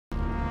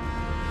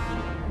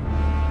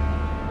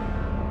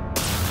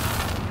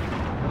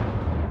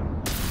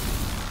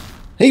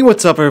Hey,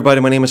 what's up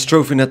everybody, my name is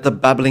Trophynet, the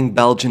Babbling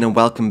Belgian, and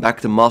welcome back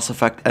to Mass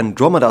Effect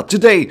Andromeda.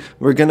 Today,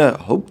 we're gonna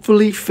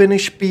hopefully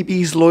finish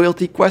PB's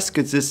loyalty quest,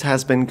 because this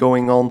has been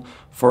going on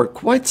for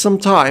quite some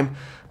time,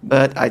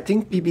 but I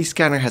think PB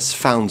Scanner has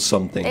found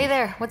something. Hey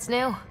there, what's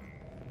new?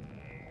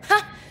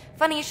 Huh,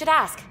 funny you should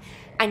ask.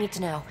 I need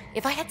to know,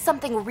 if I had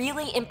something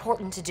really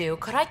important to do,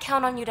 could I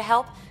count on you to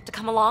help, to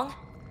come along?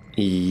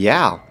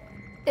 Yeah.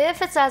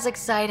 If it's as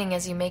exciting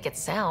as you make it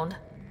sound.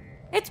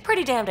 It's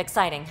pretty damned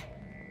exciting.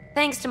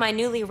 Thanks to my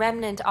newly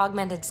remnant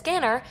augmented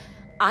scanner,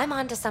 I'm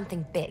onto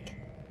something big.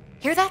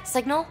 Hear that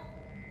signal?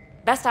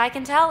 Best I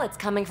can tell, it's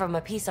coming from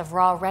a piece of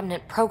raw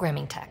remnant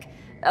programming tech.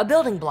 A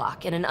building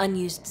block in an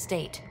unused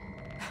state.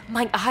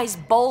 My eyes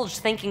bulge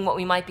thinking what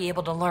we might be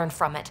able to learn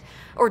from it,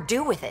 or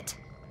do with it.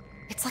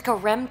 It's like a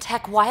rem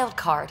tech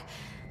wildcard,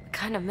 the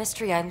kind of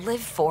mystery I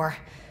live for.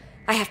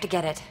 I have to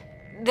get it.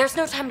 There's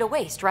no time to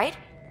waste, right?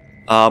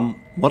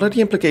 What are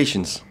the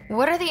implications?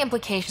 What are the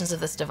implications of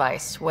this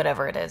device,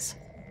 whatever it is?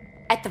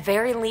 At the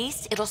very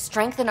least, it'll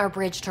strengthen our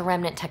bridge to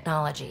remnant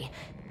technology.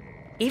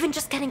 Even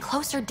just getting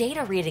closer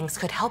data readings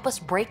could help us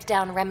break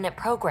down remnant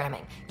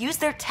programming, use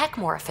their tech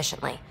more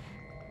efficiently.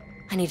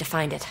 I need to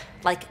find it,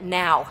 like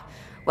now.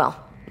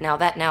 Well, now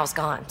that now's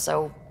gone,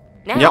 so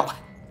now. Yep,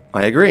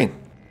 I agree.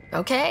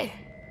 Okay.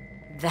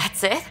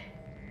 That's it?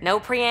 No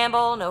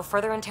preamble, no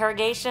further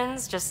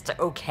interrogations, just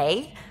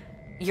okay?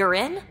 You're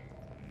in?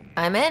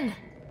 I'm in.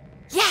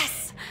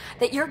 Yes!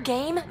 That your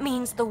game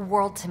means the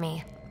world to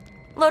me.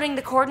 Loading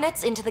the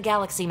coordinates into the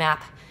galaxy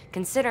map.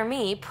 Consider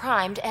me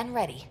primed and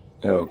ready.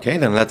 Okay,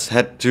 then let's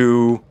head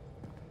to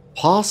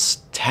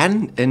past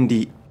 10 in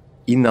the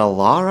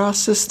Inalara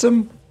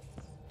system.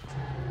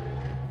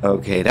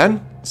 Okay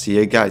then, see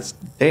you guys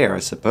there, I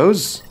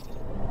suppose.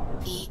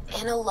 The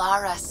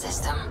Inalara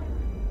system.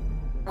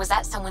 Was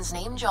that someone's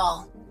name,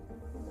 Joel?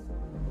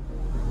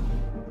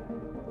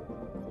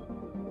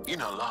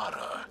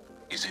 Inalara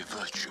is a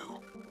virtue.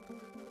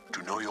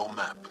 To know your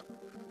map,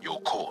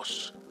 your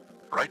course,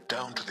 right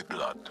down to the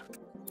blood.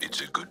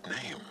 It's a good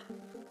name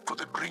for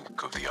the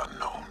brink of the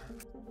unknown.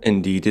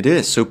 Indeed it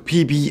is. So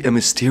PB, a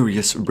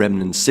mysterious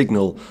remnant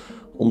signal.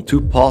 On to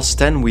past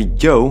 10 we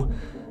go.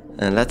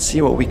 And let's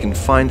see what we can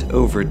find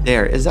over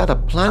there. Is that a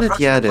planet?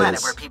 Yeah, it planet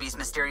is. Where PB's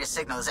mysterious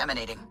signal is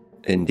emanating.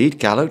 Indeed,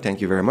 Callow,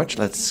 thank you very much.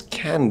 Let's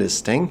scan this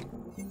thing.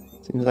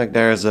 Seems like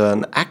there's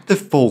an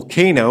active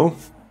volcano.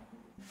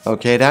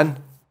 Okay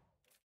then.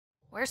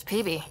 Where's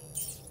PB?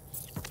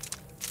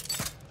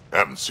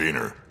 Haven't seen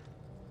her.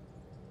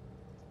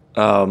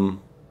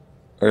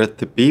 Earth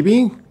to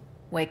PB?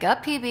 Wake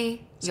up,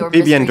 PB. So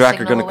PB and Drac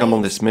are gonna come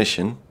on this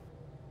mission.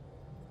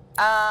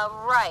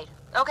 Right.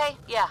 Okay,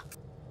 yeah.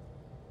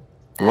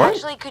 What?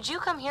 Actually, could you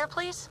come here,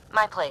 please?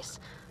 My place.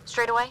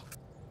 Straight away?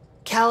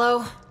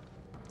 Callow.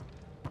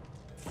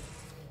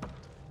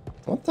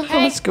 What the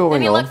hell is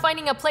going any on? luck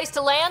finding a place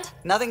to land?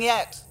 Nothing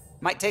yet.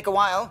 Might take a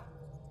while.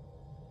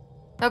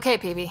 Okay,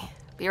 PB.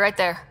 Be right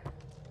there.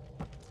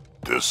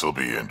 This'll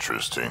be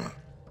interesting.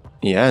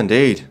 Yeah,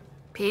 indeed.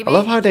 PB? I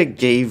love how they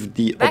gave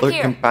the Back other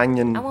here.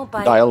 companion I won't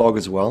bite. dialogue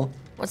as well.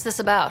 What's this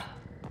about?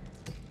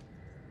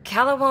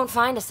 Calla won't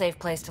find a safe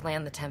place to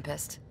land the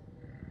Tempest.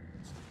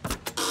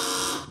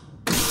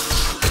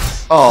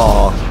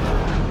 Oh,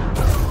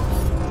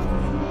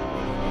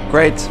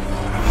 great.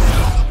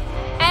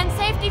 And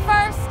safety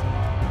first!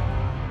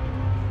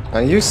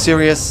 Are you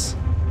serious?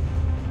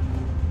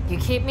 You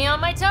keep me on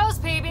my toes,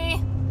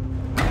 PB.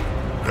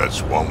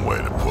 That's one way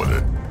to put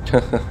it.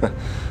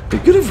 They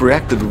could have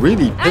reacted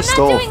really pissed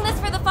I'm not off. doing this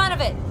for the fun of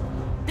it.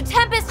 The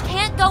Tempest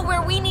can't go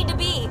where we need to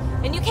be,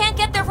 and you can't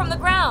get there from the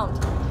ground.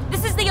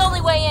 This is the only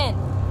way in.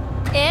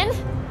 In?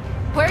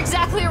 Where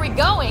exactly are we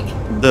going?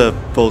 The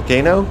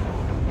volcano?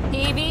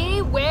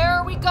 PB, where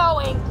are we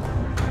going?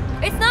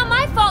 It's not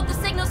my fault the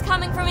signal's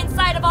coming from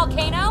inside a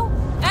volcano.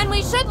 And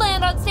we should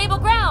land on stable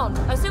ground,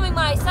 assuming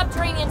my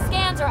subterranean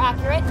scans are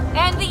accurate,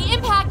 and the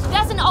impact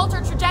doesn't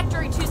alter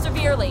trajectory too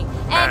severely.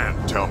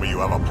 And Tell me you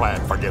have a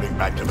plan for getting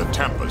back to the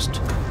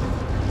Tempest.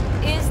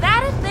 is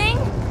that a thing?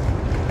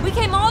 We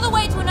came all the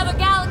way to another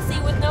galaxy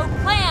with no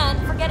plan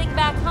for getting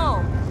back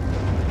home.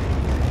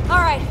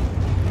 Alright,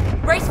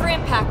 brace for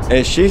impact.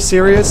 Is she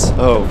serious?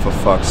 Oh, for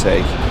fuck's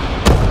sake.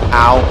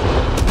 Ow.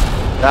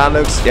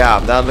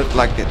 That looked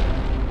like it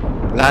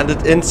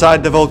landed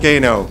inside the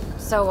volcano.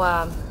 So,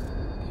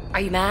 are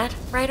you mad,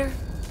 Ryder?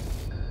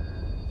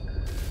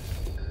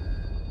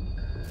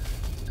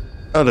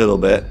 A little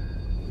bit.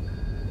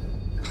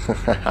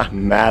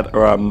 I'm mad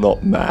or I'm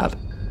not mad.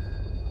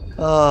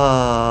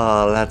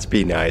 Ah, let's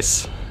be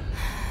nice.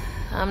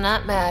 I'm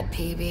not mad,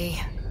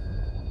 PB.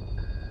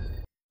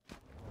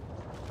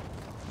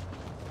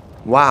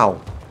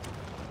 Wow.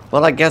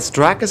 Well, I guess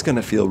Drac is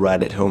gonna feel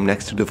right at home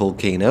next to the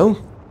volcano.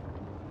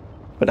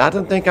 But I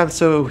don't think I'm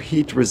so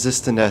heat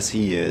resistant as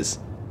he is.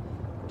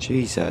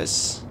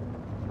 Jesus.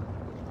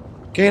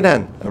 Okay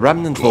then, a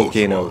remnant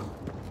volcano.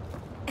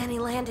 Any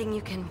landing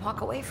you can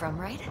walk away from,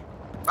 right?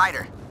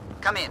 Ryder,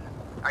 come in.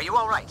 Are you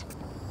all right?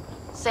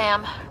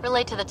 Sam,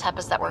 relay to the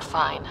Tempest that we're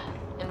fine.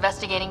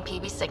 Investigating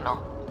PB signal.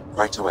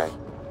 Right away.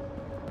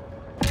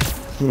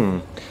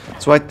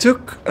 So I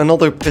took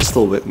another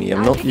pistol with me.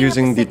 I'm not picking up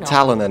using the signal.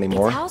 Talon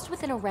anymore. It's housed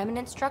within a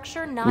remnant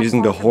structure, not I'm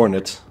using the far from-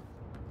 Hornet,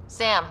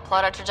 Sam,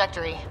 plot our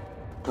trajectory.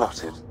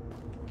 Plotted.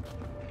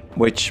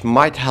 which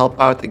might help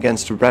out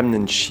against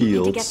remnant Need to get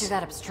shields. through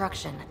that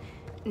obstruction.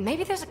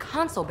 Maybe there's a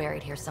console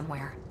buried here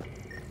somewhere.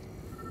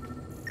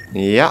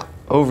 Yeah,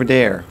 over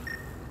there.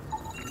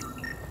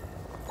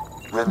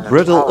 Remnant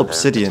Brittle power node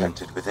obsidian.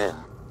 detected within.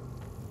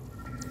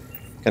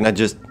 Can I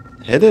just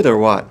hit it or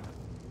what?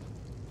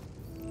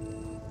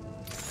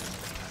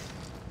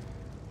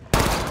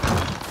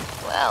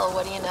 Well,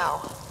 what do you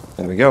know?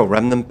 There we go,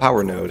 remnant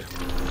power node.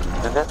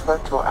 The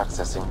network you're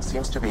accessing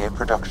seems to be a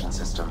production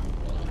system.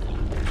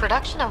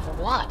 Production of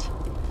what?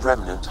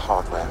 Remnant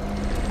hardware.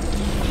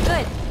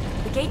 Good.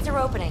 The gates are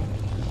opening.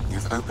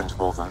 You've opened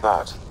more than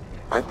that.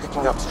 I'm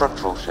picking up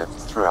structural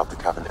shifts throughout the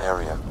cavern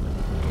area.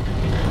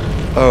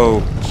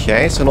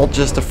 Okay, so not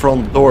just the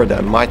front door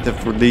then, might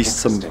have released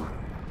some... Interesting.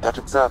 That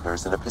observer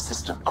is in a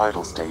persistent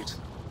idle state.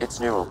 Its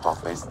neural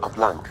pathways are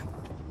blank.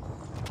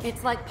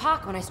 It's like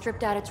POC when I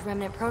stripped out its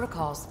remnant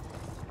protocols.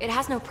 It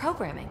has no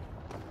programming.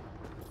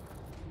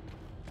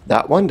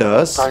 That one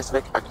does.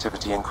 Seismic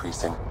activity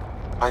increasing.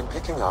 I'm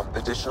picking up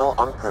additional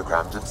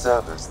unprogrammed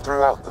observers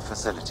throughout the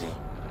facility.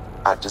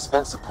 At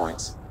dispenser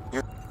points,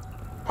 you...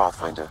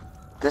 Pathfinder.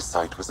 This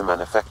site was a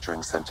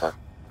manufacturing center.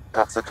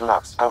 That's a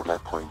collapsed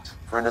outlet point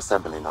for an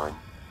assembly line.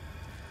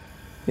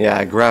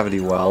 Yeah, gravity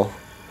well.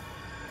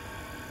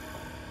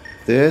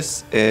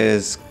 This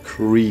is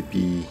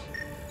creepy.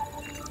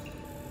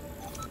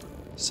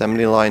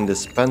 Assembly line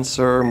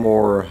dispenser,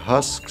 more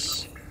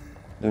husks.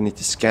 Don't need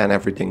to scan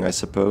everything, I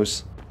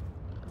suppose.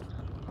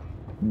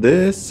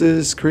 This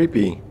is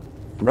creepy.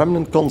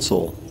 Remnant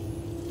console.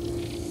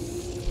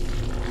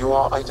 You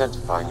are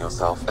identifying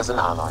yourself as an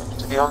ally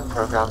to the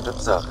unprogrammed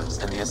observers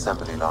in the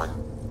assembly line.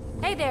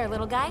 Hey there,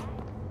 little guy.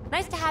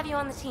 Nice to have you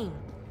on the team.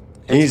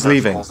 He's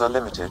leaving. Protocols are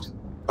limited,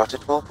 but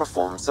it will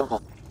perform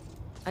simple...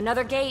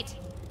 Another gate.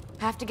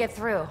 Have to get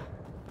through.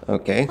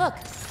 Okay. Look,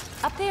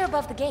 up there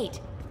above the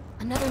gate.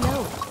 Another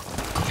node.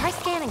 Try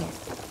scanning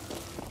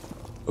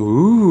it.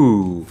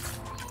 Ooh.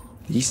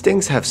 These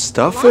things have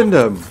stuff in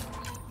them.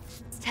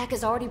 This tech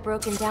is already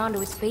broken down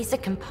to its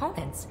basic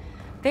components.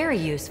 Very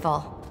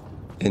useful.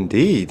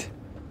 Indeed.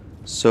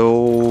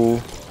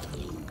 So...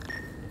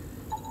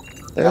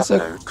 There's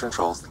That a... node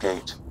controls the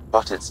gate,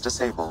 but it's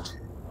disabled.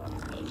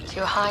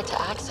 Too high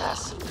to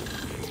access.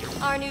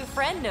 Our new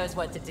friend knows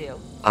what to do.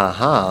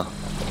 Aha.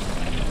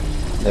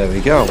 There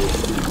we go.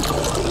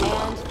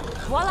 And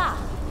voila!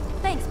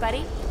 Thanks,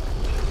 buddy.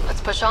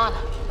 Let's push on.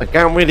 I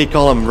can't really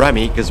call him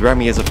Remy, because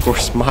Remy is of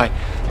course my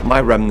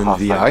remnant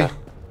VI. Pathfinder.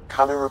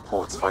 Callow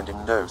reports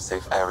finding no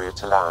safe area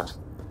to land.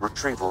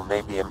 Retrieval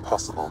may be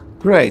impossible.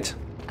 Great.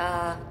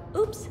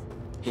 Oops.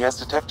 He has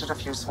detected a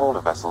few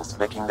smaller vessels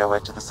making their way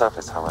to the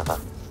surface, however.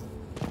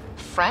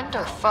 Friend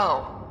or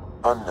foe?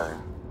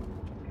 Unknown.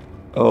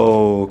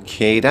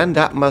 Okay, then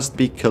that must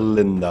be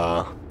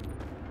Kalinda.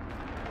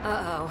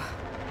 Uh-oh.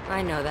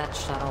 I know that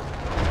shuttle.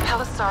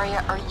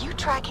 Palisaria, are you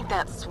tracking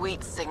that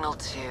sweet signal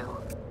too?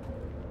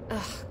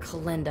 Ugh,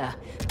 Kalinda.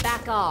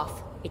 Back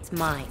off. It's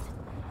mine.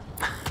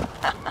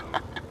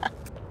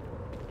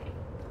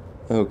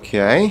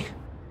 Okay.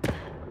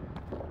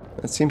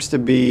 That seems to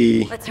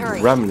be Let's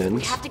hurry. remnant.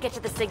 We have to get to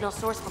the signal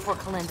source before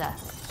Kalinda.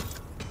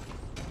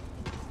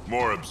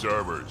 More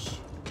observers.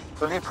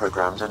 Fully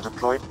programmed and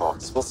deployed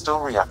bots will still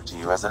react to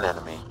you as an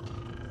enemy.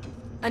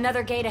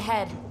 Another gate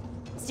ahead.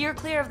 Steer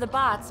clear of the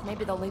bots.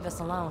 Maybe they'll leave us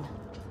alone.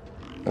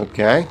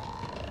 Okay.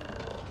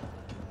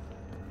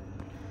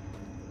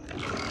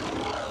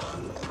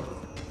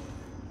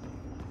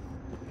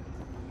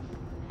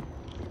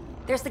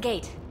 There's the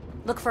gate.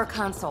 Look for a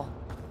console.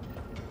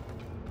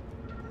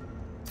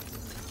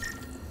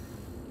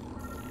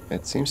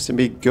 It seems to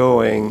be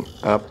going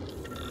up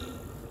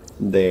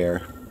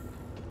there.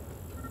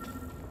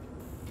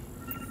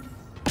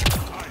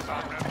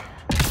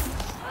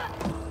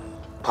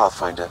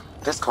 Pathfinder,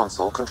 this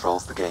console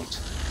controls the gate.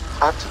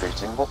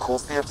 Activating will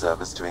cause the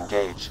observers to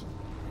engage.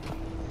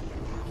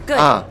 Good.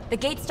 Ah. The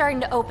gate's starting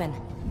to open.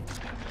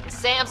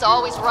 Sam's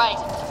always right.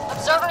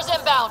 Observers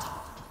inbound.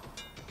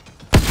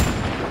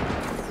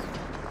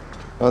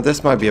 Oh,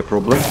 this might be a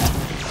problem.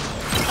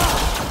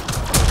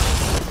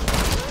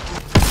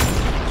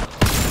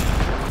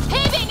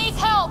 PB needs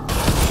help.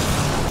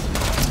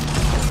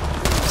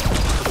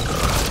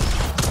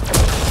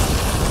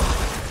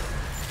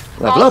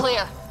 Level All up.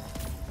 clear.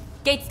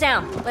 Gate's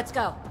down. Let's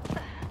go.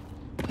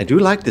 I do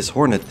like this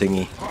Hornet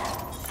thingy.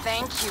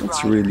 Thank you,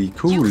 That's Ryder. really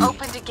cool. You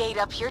opened a gate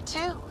up here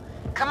too.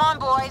 Come on,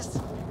 boys.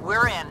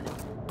 We're in.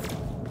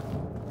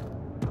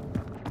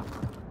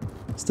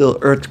 Still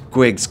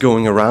earthquakes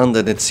going around,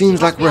 and it seems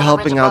She like must be we're on the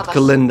helping ridge out above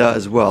us. Kalinda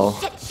as well.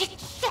 Shit.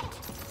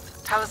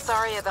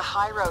 Palisaria, the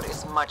high road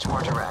is much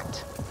more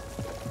direct.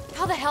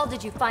 How the hell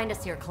did you find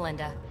us here,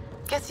 Kalinda?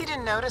 Guess you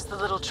didn't notice the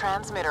little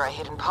transmitter I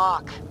hid in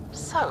POC.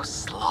 So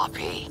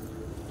sloppy.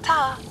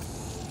 Ta.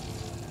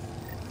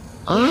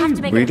 You I have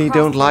to make it really across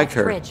don't the like next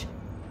her. bridge.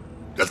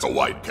 That's a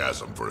wide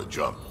chasm for a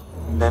jump.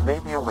 There may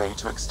be a way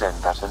to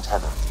extend that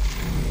antenna.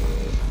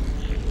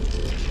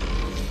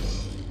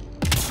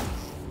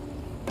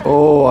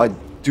 Oh, I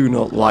do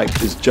not like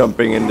this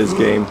jumping in this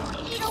game.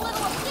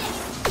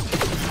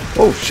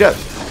 Oh shit!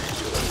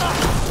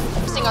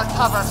 Using our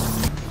cover.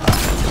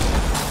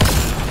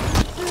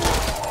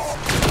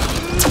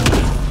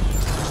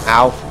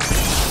 Ow.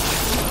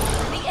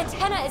 The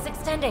antenna is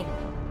extending.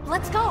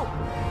 Let's go.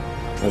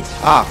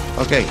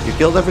 Okay, you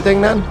killed everything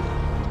then?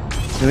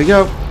 Here we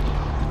go.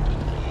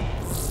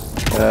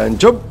 And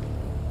jump.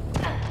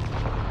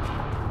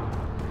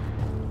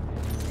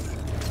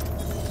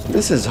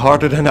 This is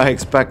harder than I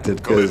expected,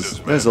 because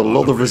there's a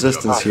lot of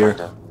resistance here.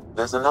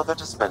 There's another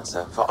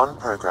dispenser for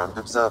unprogrammed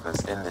observers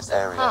in this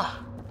area.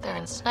 Huh. They're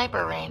in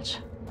sniper range.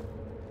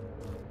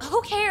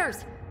 Who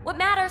cares? What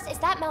matters is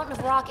that mountain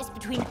of rock is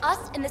between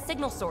us and the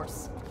signal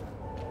source.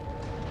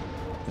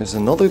 There's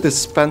another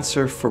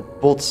dispenser for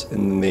bots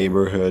in the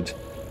neighborhood.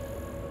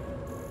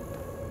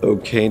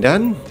 Okay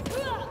then.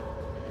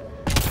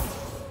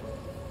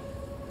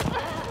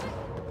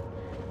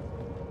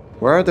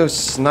 Where are those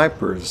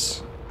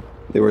snipers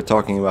they were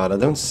talking about? I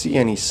don't see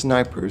any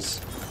snipers.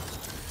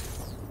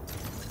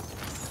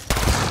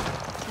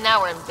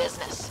 Now we're in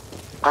business.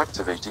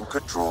 Activating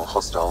could draw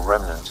hostile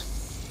remnant.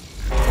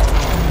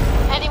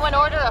 Anyone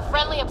order a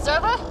friendly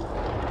observer?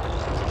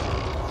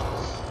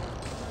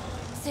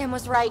 Sam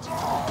was right.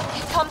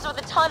 It comes with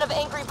a ton of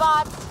angry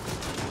bots.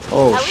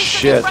 Oh At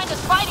least your new shit. friend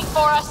is fighting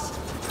for us.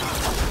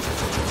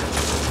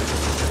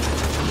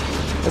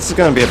 This is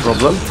gonna be a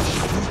problem.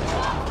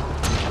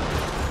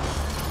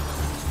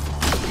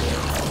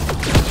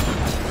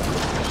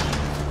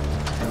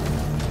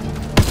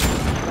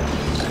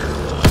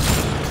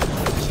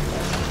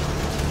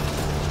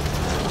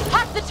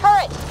 Hack the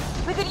turret.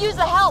 We could use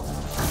the help.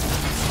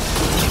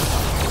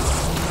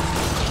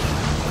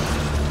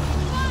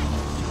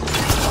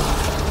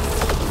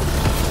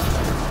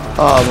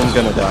 Oh, I'm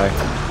gonna die.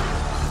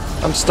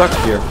 I'm stuck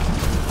here.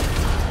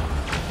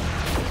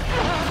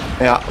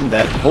 Yeah, I'm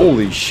dead.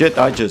 Holy shit,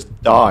 I just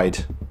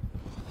died.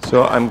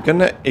 So I'm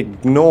gonna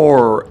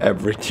ignore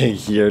everything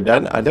here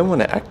then. I don't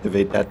want to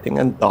activate that thing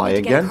and die Get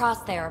again.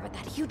 across there, but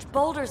that huge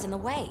boulder's in the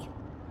way.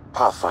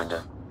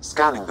 Pathfinder,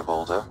 scanning the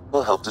boulder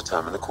will help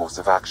determine the course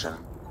of action.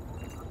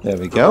 There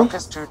we The go. rock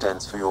is too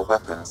dense for your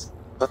weapons,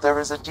 but there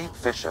is a deep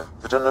fissure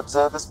that an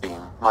observer's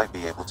beam might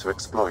be able to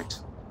exploit.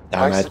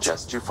 Damn I it.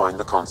 suggest you find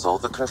the console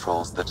that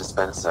controls the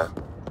dispenser.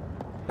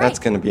 That's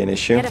gonna be an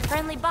issue. Get a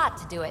friendly bot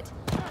to do it.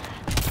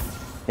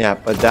 Yeah,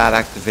 but that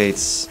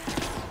activates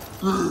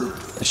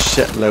a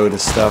shitload of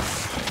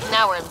stuff.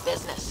 Now we're in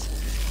business.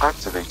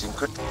 Activating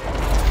could...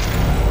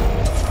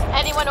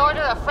 Anyone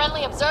order a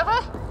friendly observer?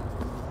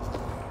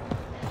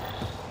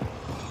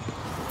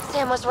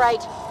 Sam was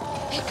right.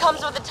 It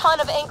comes with a ton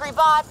of angry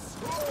bots.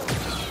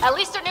 At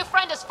least our new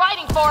friend is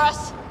fighting for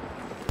us.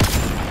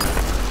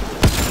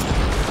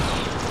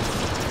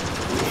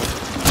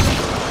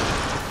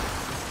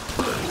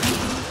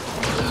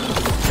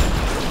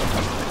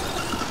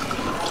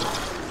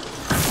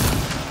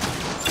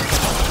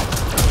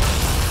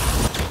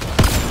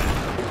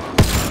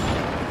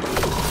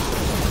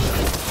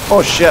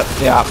 Oh shit,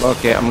 yeah,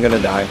 okay, I'm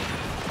gonna die.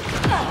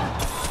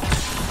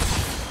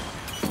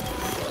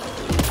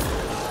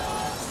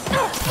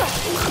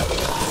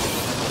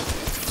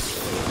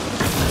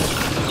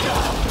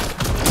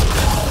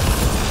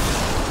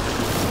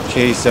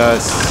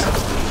 Jesus.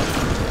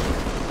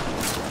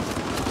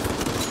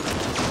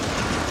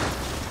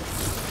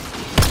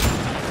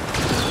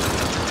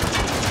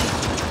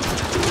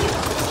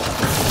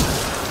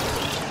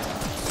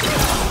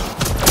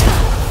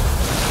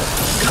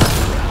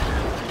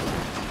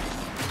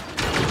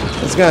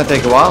 It's gonna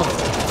take a while.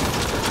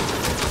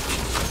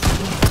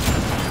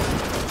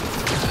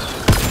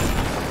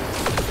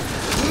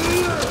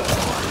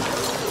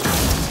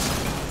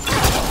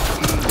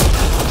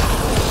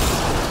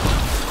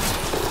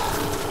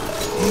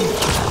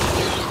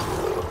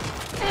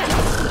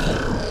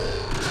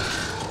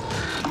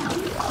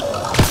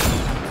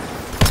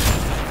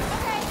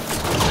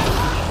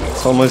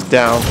 It's almost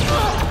down.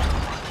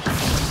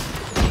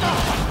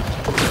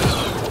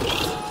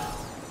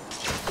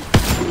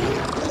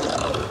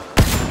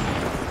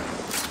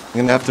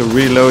 I'm gonna have to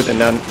reload and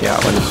then,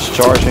 yeah, when it's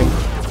charging.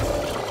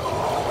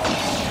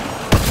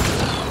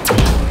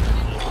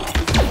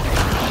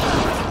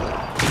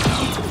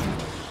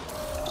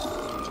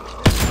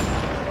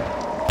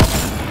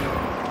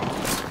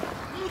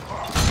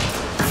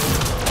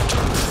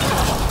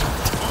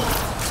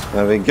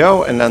 There we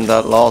go, and then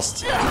that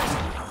last...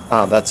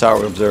 Ah, that's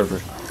our observer.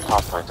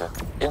 Pathfinder,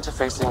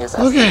 interfacing is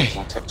Okay.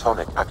 estimating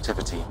tectonic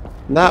activity.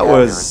 That The area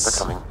was is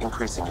becoming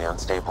increasingly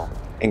unstable.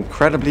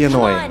 incredibly Come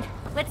annoying. on,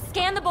 let's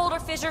scan the boulder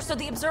fissure so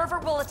the observer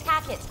will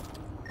attack it.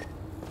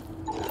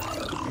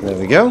 There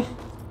we go.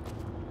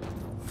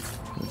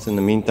 Let's in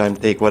the meantime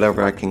take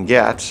whatever I can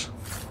get.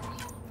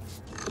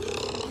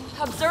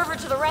 Observer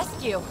to the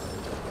rescue.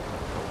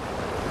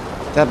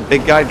 Did that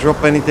big guy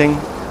drop anything?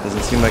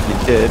 Doesn't seem like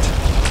he did.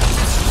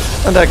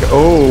 And that,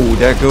 oh,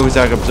 there goes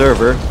our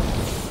observer.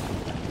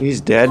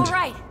 He's dead. All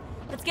right,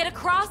 let's get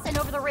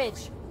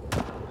bridge.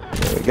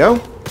 There we go.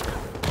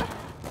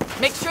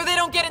 Make sure they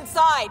don't get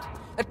inside.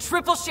 A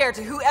triple share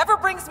to whoever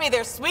brings me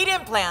their sweet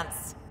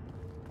implants.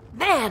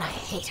 Man, I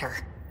hate her.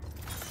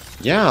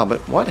 Yeah, but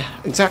what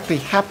exactly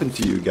happened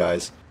to you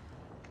guys?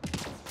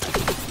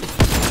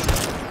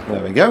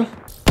 There we go.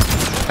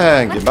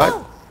 And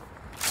goodbye.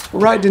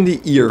 Right in the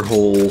ear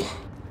hole.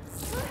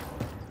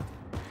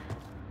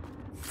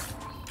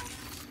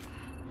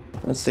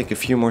 Let's take a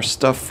few more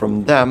stuff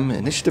from them.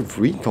 Initiative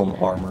recon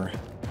armor.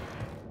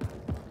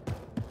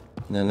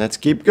 And then let's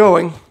keep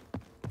going.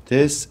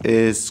 This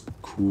is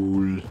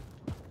cool.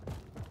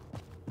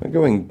 We're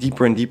going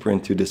deeper and deeper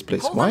into this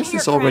place. Hold Why on is here,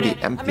 this already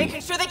Granite. I'm empty?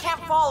 making sure they can't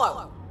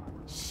follow.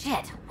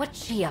 Shit,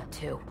 what's she up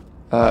to?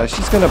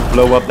 She's gonna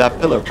blow up that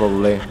pillar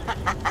probably.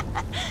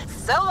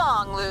 So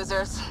long,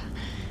 losers.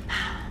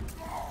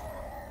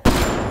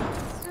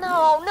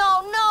 No,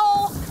 no,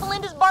 no!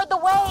 Melinda's barred the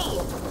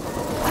way!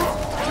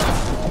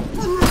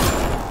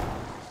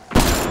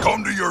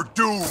 Come to your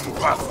doom,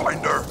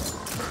 Pathfinder.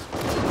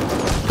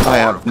 I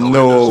have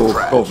no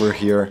cover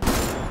here.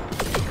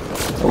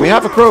 We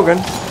have a Krogan.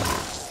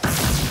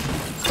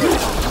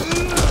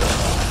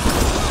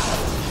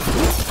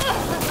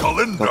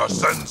 Kalinda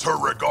sends her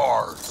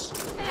regards.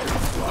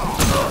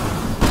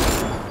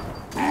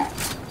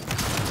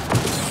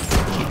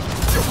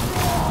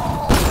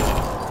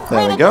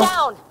 There we Granite go.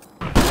 down!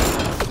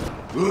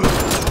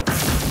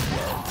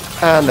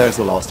 And there's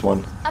the last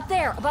one. Up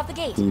there, above the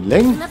gate.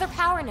 Healing. Another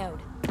power node.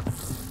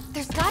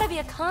 There's gotta be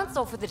a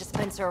console for the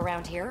dispenser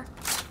around here.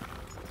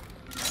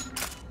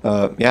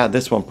 Yeah,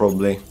 this one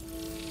probably.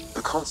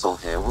 The console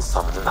here will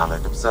summon an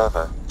allied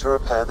observer to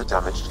repair the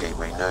damaged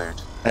gateway node.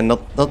 And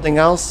nothing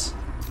else?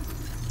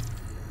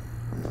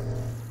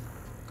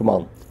 Come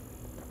on.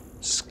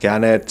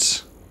 Scan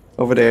it.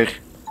 Over there.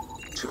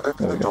 To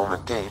open the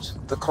dormant gate,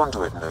 the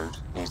conduit node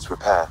needs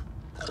repair.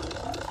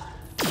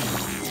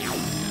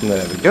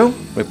 There we go.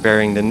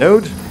 Repairing the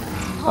node.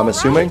 I'm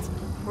assuming.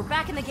 Alright, we're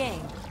back in the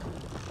game.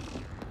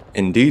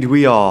 Indeed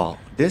we are.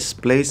 This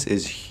place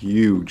is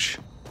huge.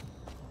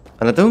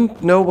 And I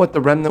don't know what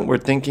the Remnant were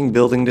thinking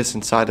building this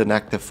inside an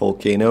active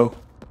volcano.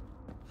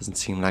 Doesn't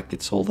seem like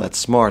it's all that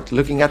smart.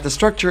 Looking at the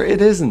structure,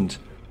 it isn't.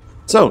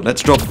 So,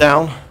 let's drop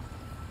down.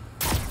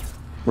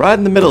 Right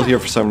in the middle here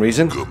for some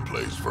reason. Good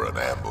place for an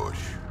ambush.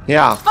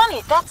 Yeah.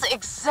 Funny, that's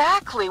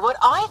exactly what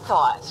I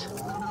thought.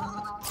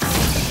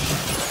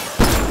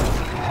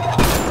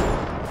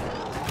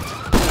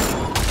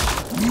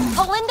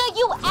 Melinda,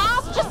 you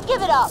ass! Just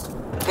give it up!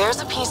 There's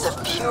a piece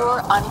of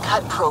pure,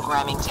 uncut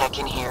programming tech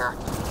in here.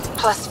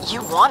 Plus,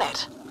 you want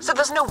it, so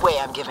there's no way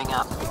I'm giving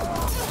up.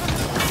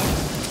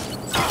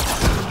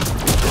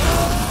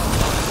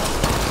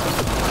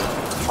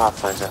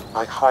 Pathfinder,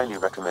 I highly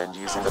recommend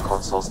using the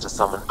consoles to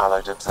summon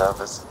allied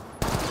observers.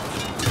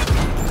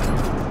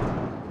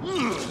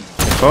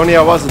 If only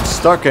I wasn't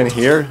stuck in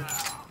here.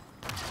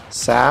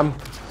 Sam.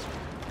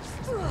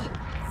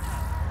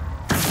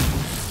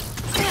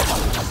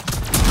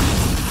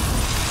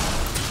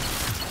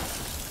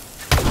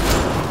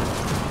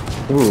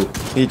 Ooh,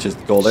 he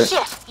just got it.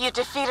 Shit, you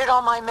defeated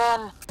all my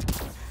men.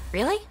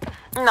 Really?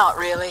 Not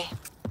really.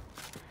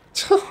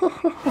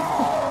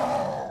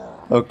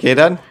 Okay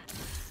then.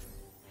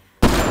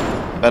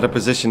 Better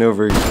position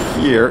over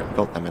here.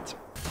 God damn it.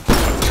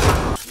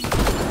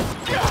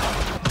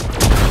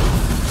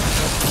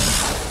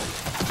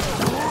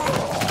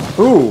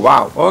 Ooh,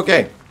 wow.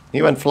 Okay.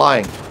 He went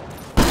flying.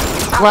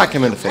 Whack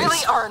him in the You really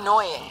face. are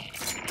annoying.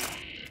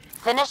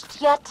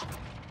 Finished yet?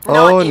 Oh,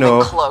 Not even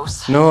no.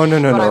 close. No, no,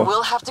 no, but I no.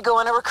 will have to go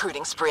on a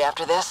recruiting spree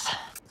after this.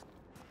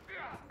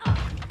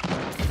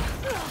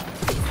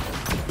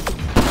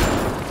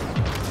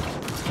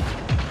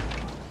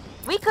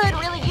 We could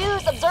really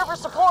use observer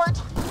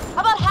support.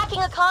 How about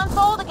hacking a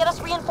console to get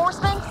us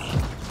reinforcements?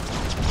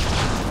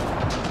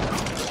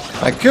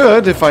 I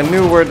could if I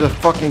knew where the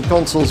fucking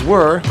consoles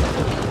were.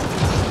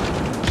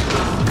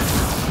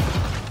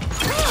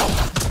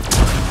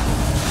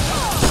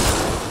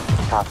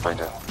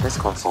 Pathfinder, this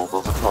console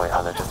will deploy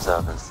allied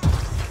observers.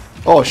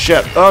 Oh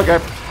shit. Okay.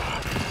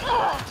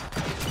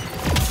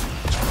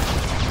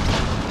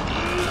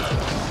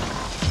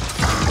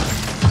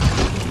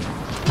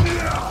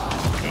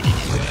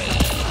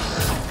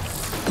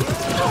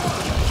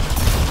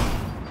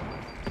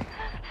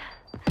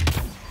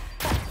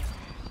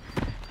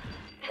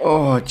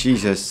 Oh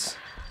Jesus.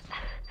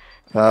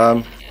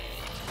 Hopefully,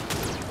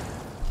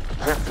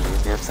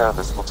 the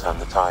observers will turn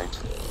the tide.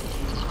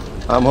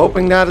 I'm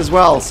hoping that as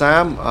well,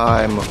 Sam.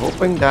 I'm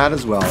hoping that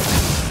as well.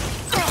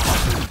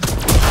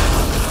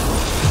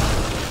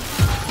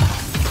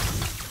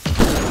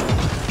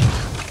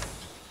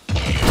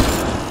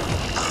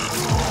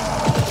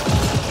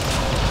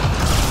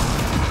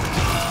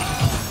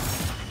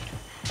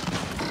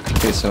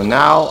 Okay, so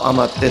now I'm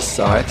at this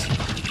side.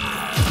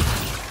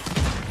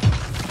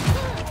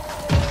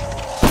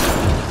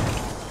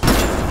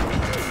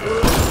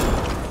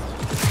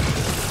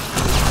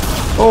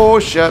 Oh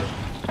shit.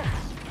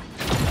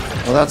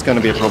 Well, that's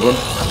gonna be a problem.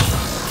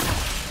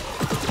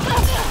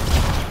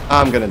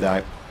 I'm gonna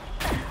die.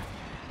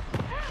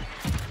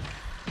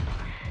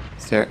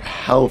 their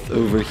health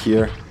over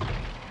here.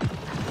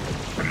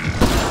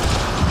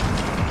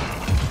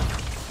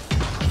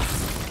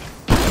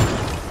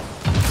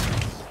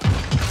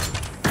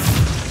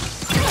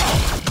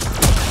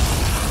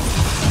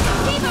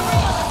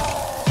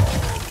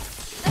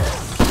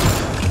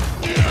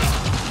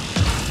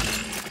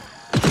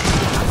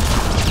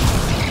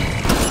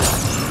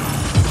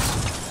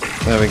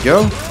 There we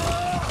go.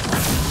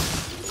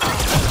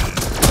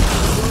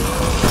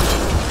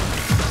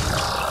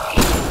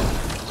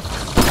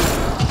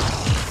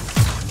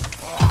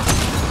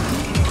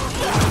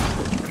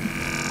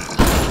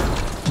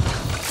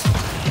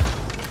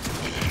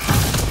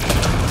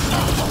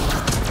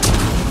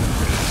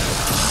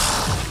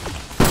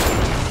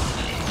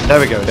 There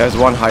we go, there's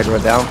one Hydra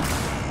down.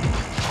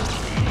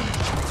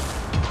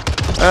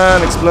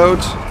 And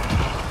explode.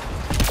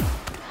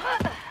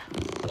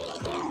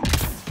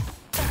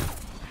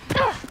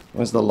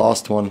 Where's the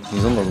last one?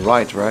 He's on the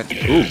right, right?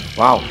 Ooh,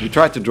 wow, he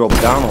tried to drop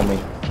down on me.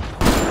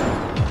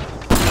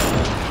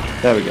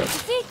 There we go.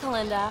 See,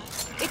 Kalinda,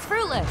 it's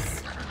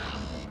fruitless.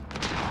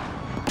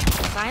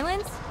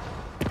 Silence?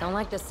 Don't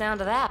like the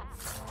sound of that.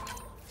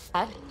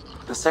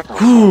 The signal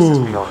source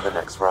is beyond the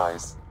next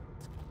rise.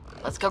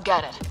 Let's go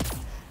get it.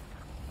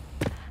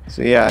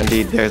 So yeah,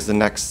 indeed, there's the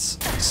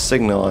next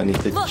signal I need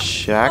to Look,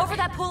 check. over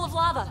that pool of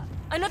lava.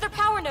 Another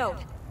power node.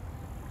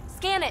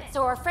 Scan it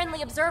so our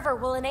friendly observer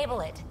will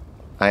enable it.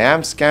 I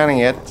am scanning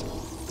it.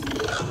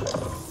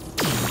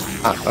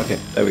 Ah, okay,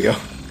 there we go.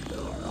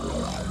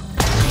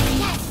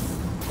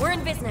 Yes! We're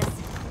in business.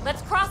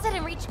 Let's cross it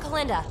and reach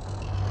Kalinda.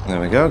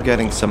 There we go,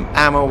 getting some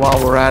ammo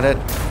while we're at it.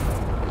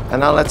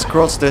 And now let's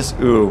cross this,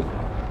 ooh,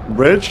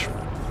 bridge?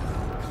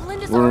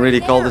 Kalinda's Wouldn't already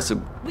really call there. this a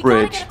We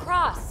bridge. gotta get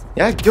across.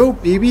 Yeah, go,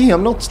 BB,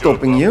 I'm not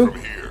stopping you. From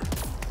here.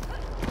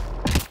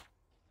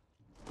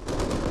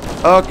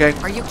 Okay.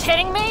 Are you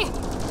kidding me?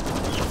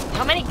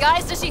 How many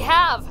guys does she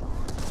have?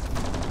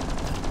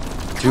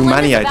 Too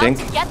many, I Kalinda's think.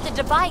 about to get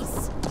the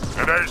device.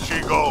 And there she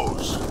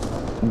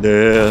goes.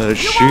 There You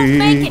she won't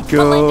make it,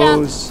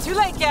 goes. Kalinda. Too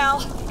late,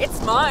 gal.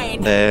 It's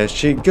mine. There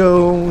she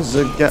goes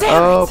again.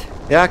 Damn Oh, it.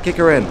 yeah, kick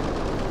her in.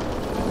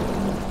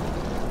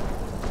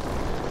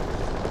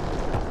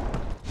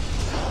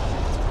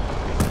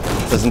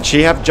 Doesn't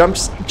she have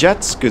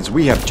jets? Because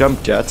we have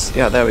jump jets.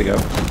 Yeah, there we go.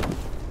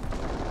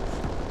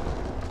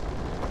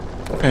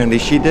 Apparently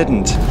she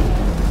didn't.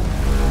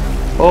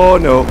 Oh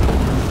no,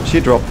 she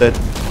dropped it.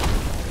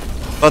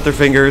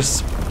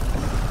 Butterfingers.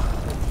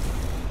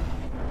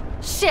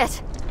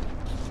 Shit.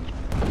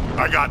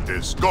 I got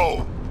this.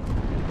 Go.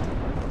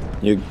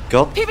 You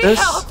got PB, this?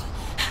 help!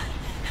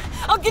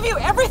 I'll give you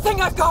everything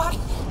I've got.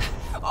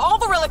 All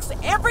the relics,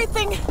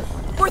 everything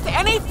worth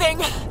anything.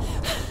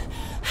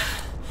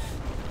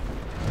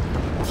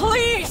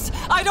 Please,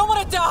 I don't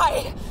want to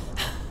die.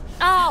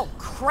 Oh,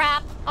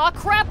 crap. Oh,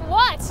 crap,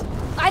 what?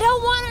 I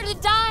don't want her to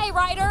die,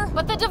 Ryder.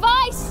 But the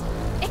device,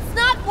 it's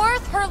not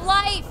worth her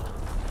life.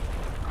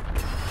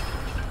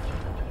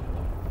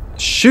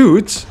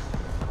 Shoot?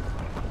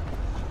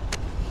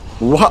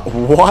 What?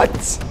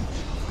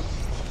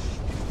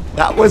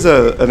 That was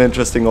an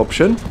interesting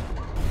option.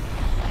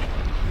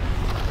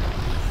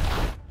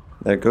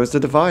 There goes the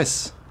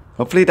device.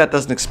 Hopefully that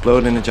doesn't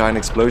explode in a giant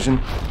explosion.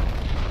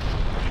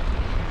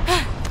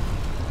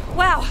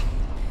 Wow,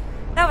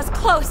 that was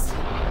close.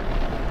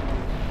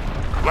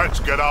 Let's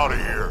get out of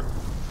here.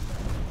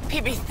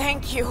 PB,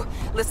 thank you.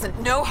 Listen,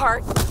 no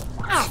heart.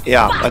 Oh,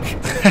 Yeah, fuck.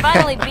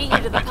 Finally beat you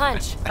to the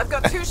punch. I've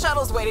got 2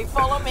 shuttles waiting.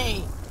 Follow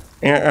me.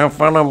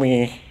 follow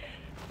me.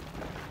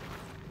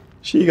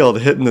 She got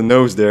hit in the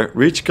nose there.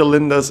 Reach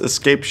Kalinda's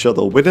escape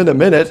shuttle within a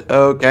minute.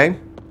 Okay.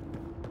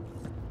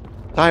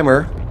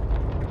 Timer.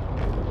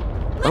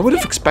 I would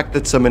have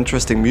expected some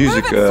interesting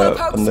music Move it,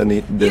 slowpokes.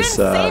 underneath this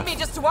You didn't save me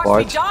just to watch me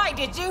part. die,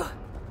 did you?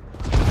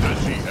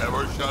 Does she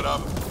ever shut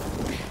up?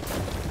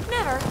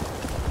 Never.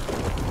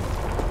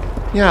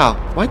 Yeah,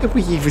 why did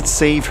we even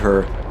save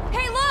her?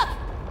 Hey, look!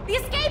 The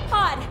escape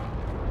pod!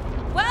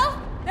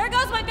 Well, there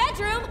goes my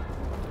bedroom.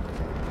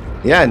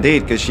 Yeah, indeed,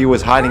 because she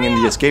was hiding in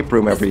the escape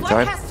room every This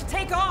flight time. has to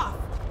take off.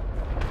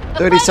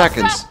 30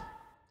 seconds.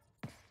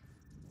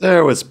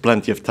 There was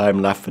plenty of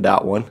time left for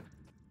that one.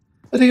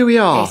 But here we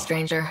are. Hey,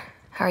 stranger.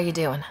 How are you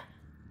doing?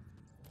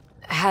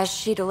 Has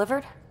she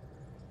delivered?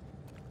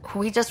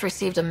 We just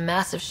received a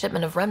massive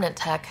shipment of remnant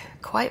tech.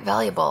 Quite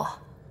valuable.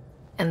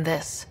 And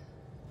this.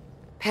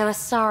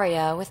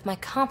 Pelisaria, with my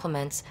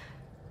compliments.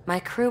 My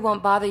crew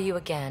won't bother you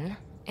again,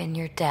 and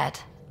you're dead.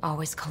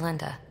 Always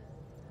Kalinda.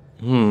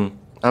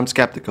 I'm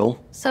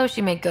skeptical. So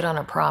she made good on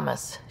her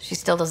promise. She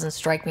still doesn't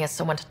strike me as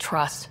someone to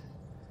trust.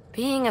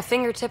 Being a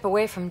fingertip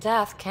away from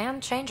death can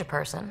change a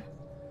person.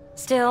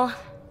 Still,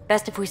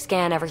 best if we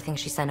scan everything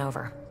she sent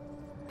over.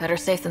 Better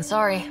safe than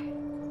sorry.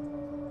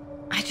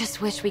 I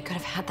just wish we could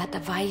have had that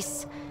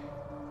device.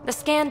 The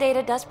scan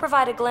data does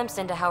provide a glimpse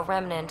into how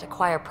Remnant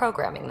acquire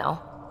programming, though.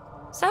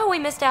 So we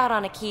missed out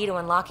on a key to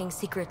unlocking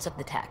secrets of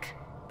the tech.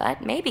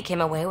 But maybe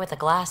came away with a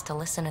glass to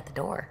listen at the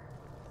door.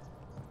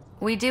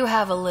 We do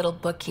have a little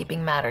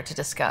bookkeeping matter to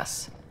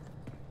discuss.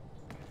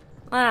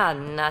 Ah,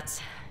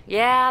 nuts.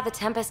 Yeah, the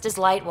Tempest is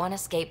light, one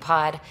escape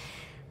pod.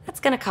 That's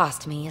gonna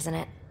cost me, isn't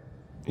it?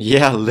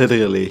 Yeah,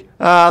 literally.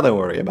 Ah, don't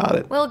worry about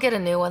it. We'll get a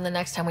new one the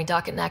next time we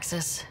dock at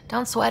Nexus.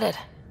 Don't sweat it.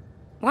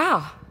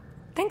 Wow.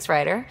 Thanks,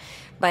 Ryder.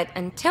 But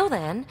until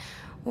then,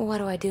 what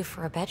do I do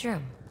for a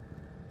bedroom?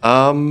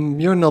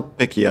 You're not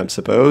picky, I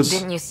suppose.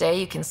 Didn't you say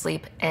you can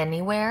sleep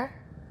anywhere?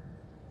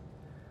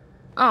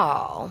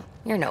 Oh,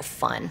 you're no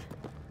fun.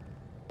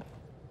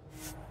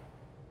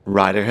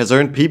 Ryder has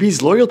earned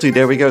PB's loyalty.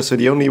 There we go. So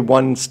the only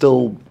one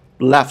still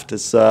left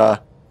is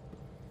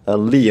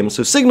Liam.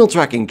 So signal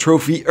tracking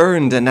trophy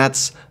earned, and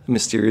that's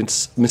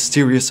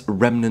mysterious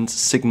remnant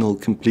signal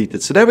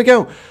completed. So there we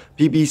go.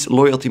 PB's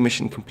loyalty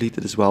mission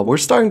completed as well. We're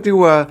starting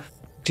to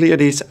clear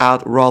these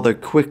out rather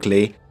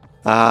quickly.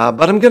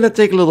 But I'm gonna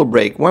take a little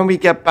break. When we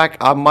get back,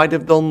 I might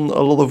have done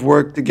a lot of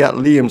work to get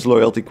Liam's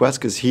loyalty quest,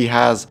 because he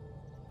has...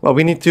 Well,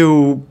 we need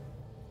to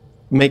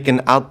make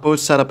an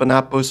outpost, set up an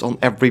outpost on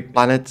every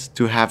planet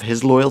to have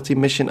his loyalty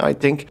mission, I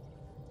think.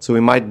 So we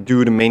might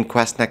do the main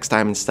quest next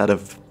time instead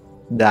of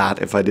that,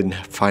 if I didn't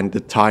find the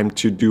time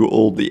to do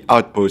all the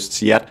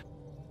outposts yet.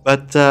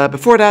 But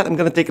before that, I'm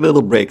gonna take a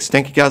little break. So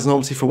thank you guys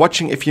enormously for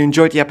watching. If you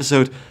enjoyed the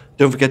episode,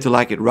 don't forget to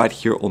like it right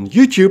here on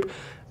YouTube.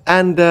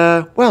 And,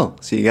 well,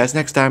 see you guys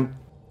next time.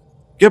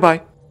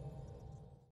 Goodbye.